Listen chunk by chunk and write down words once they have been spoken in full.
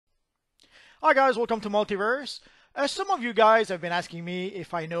Hi guys, welcome to Multiverse. Some of you guys have been asking me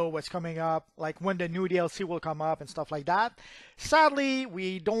if I know what's coming up, like when the new DLC will come up and stuff like that. Sadly,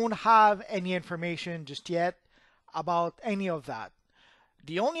 we don't have any information just yet about any of that.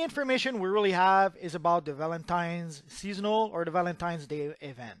 The only information we really have is about the Valentine's seasonal or the Valentine's Day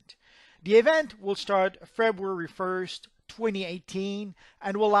event. The event will start February 1st, 2018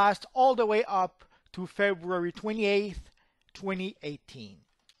 and will last all the way up to February 28th, 2018.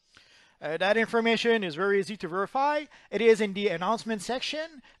 That information is very easy to verify. It is in the announcement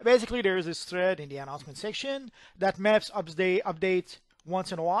section. Basically, there is this thread in the announcement section that Maps updates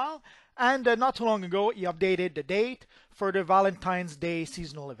once in a while. And not too long ago, he updated the date for the Valentine's Day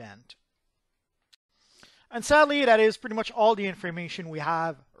seasonal event. And sadly, that is pretty much all the information we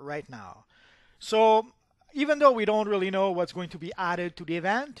have right now. So even though we don't really know what's going to be added to the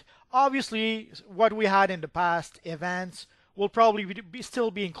event, obviously what we had in the past events will probably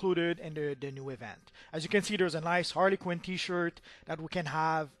still be included in the new event. As you can see, there's a nice Harley Quinn t-shirt that we can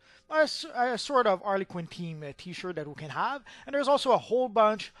have, a sort of Harley Quinn team t-shirt that we can have, and there's also a whole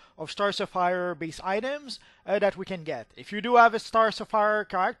bunch of Star Sapphire base items that we can get. If you do have a Star Sapphire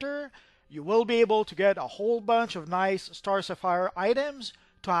character, you will be able to get a whole bunch of nice Star Sapphire items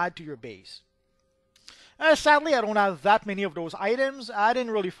to add to your base. Sadly, I don't have that many of those items. I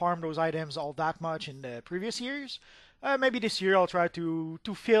didn't really farm those items all that much in the previous years. Maybe this year I'll try to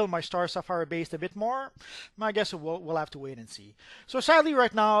fill my Star Sapphire base a bit more. I guess we'll have to wait and see. So sadly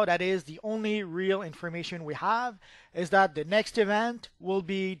right now, that is the only real information we have, is that the next event will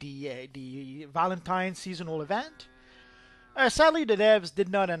be the Valentine seasonal event. Sadly, the devs did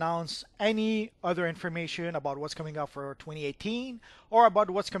not announce any other information about what's coming up for 2018 or about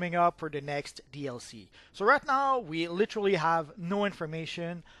what's coming up for the next DLC. So right now, we literally have no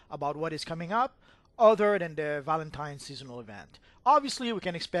information about what is coming up other than the Valentine seasonal event. Obviously, we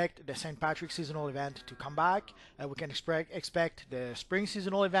can expect the St. Patrick's seasonal event to come back. We can expect the spring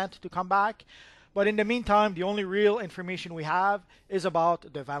seasonal event to come back. But in the meantime, the only real information we have is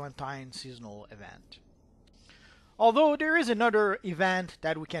about the Valentine seasonal event. Although there is another event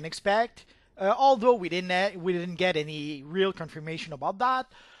that we can expect, although we didn't get any real confirmation about that,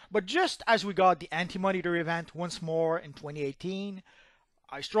 but just as we got the Anti-Monitor event once more in 2018,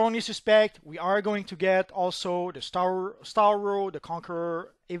 I strongly suspect we are going to get also the Starro the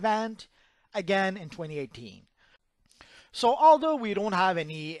Conqueror event again in 2018. So although we don't have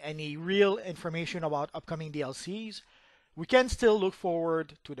any real information about upcoming DLCs, we can still look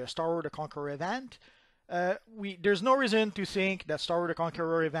forward to the Starro the Conqueror event. There's no reason to think that Starro the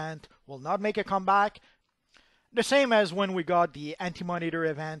Conqueror event will not make a comeback. The same as when we got the Anti-Monitor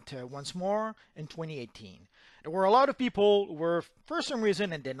event once more in 2018. There were a lot of people who were, for some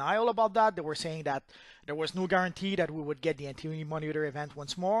reason, in denial about that. They were saying that there was no guarantee that we would get the Anti-Monitor event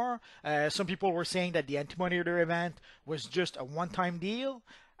once more. Some people were saying that the Anti-Monitor event was just a one-time deal.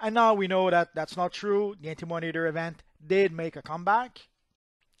 And now we know that that's not true. The Anti-Monitor event did make a comeback.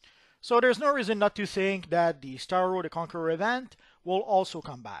 So there's no reason not to think that the Starro the Conqueror event will also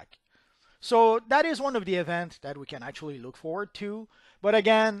come back. So that is one of the events that we can actually look forward to. But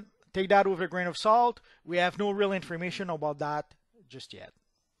again, take that with a grain of salt. We have no real information about that just yet.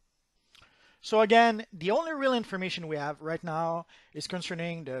 So again, the only real information we have right now is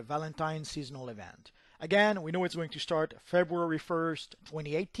concerning the Valentine seasonal event. Again, we know it's going to start February 1st,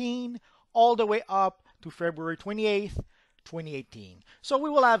 2018, all the way up to February 28th, 2018. So we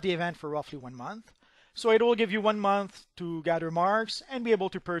will have the event for roughly 1 month. So it will give you 1 month to gather marks and be able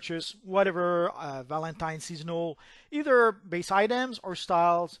to purchase whatever Valentine seasonal, either base items or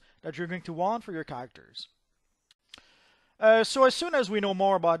styles that you're going to want for your characters. So as soon as we know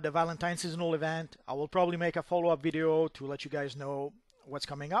more about the Valentine seasonal event, I will probably make a follow-up video to let you guys know what's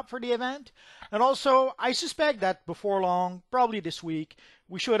coming up for the event. And also, I suspect that before long, probably this week,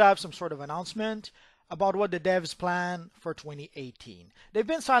 we should have some sort of announcement about what the devs plan for 2018. They've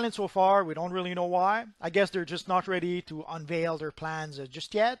been silent so far. We don't really know why. I guess they're just not ready to unveil their plans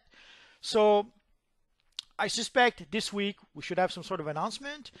just yet. So I suspect this week we should have some sort of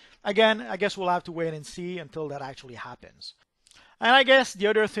announcement. Again, I guess we'll have to wait and see until that actually happens. And I guess the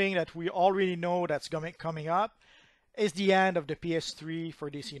other thing that we already know that's coming up is the end of the PS3 for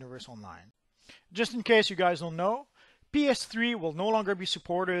DC Universe Online. Just in case you guys don't know, PS3 will no longer be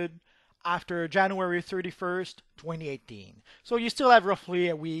supported after January 31st, 2018. So you still have roughly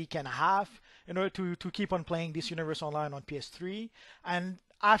a week and a half in order to keep on playing this Universe Online on PS3. And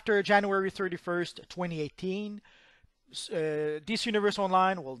after January 31st, 2018, this Universe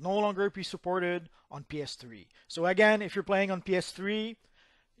Online will no longer be supported on PS3. So again, if you're playing on PS3,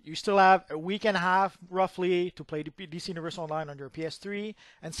 You still have a week and a half, roughly, to play DC Universe Online on your PS3.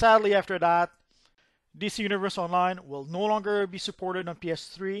 And sadly, after that, DC Universe Online will no longer be supported on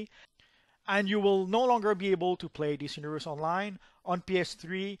PS3, and you will no longer be able to play DC Universe Online on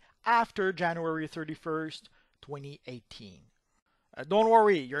PS3 after January 31st, 2018. Don't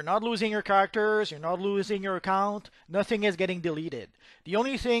worry, you're not losing your characters, you're not losing your account, nothing is getting deleted. The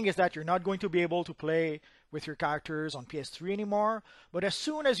only thing is that you're not going to be able to play with your characters on PS3 anymore, but as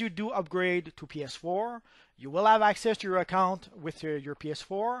soon as you do upgrade to PS4, you will have access to your account with your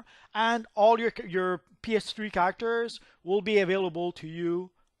PS4, and all your PS3 characters will be available to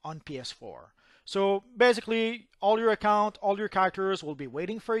you on PS4. So basically, all your account, all your characters will be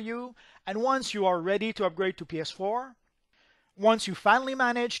waiting for you, and once you are ready to upgrade to PS4, once you finally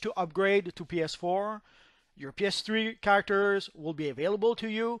manage to upgrade to PS4, your PS3 characters will be available to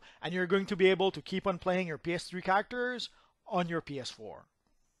you, and you're going to be able to keep on playing your PS3 characters on your PS4.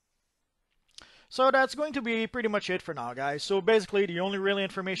 So that's going to be pretty much it for now, guys. So basically, the only real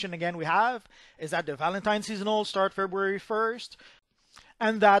information again we have is that the Valentine seasonal start February 1st,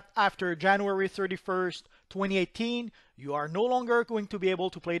 and that after January 31st, 2018, you are no longer going to be able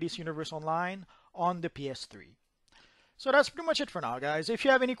to play this Universe Online on the PS3. So that's pretty much it for now, guys. If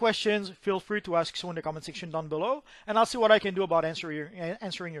you have any questions, feel free to ask so in the comment section down below, and I'll see what I can do about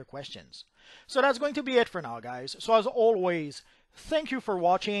answering your questions. So that's going to be it for now, guys. So as always, thank you for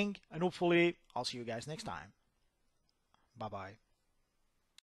watching, and hopefully I'll see you guys next time. Bye-bye.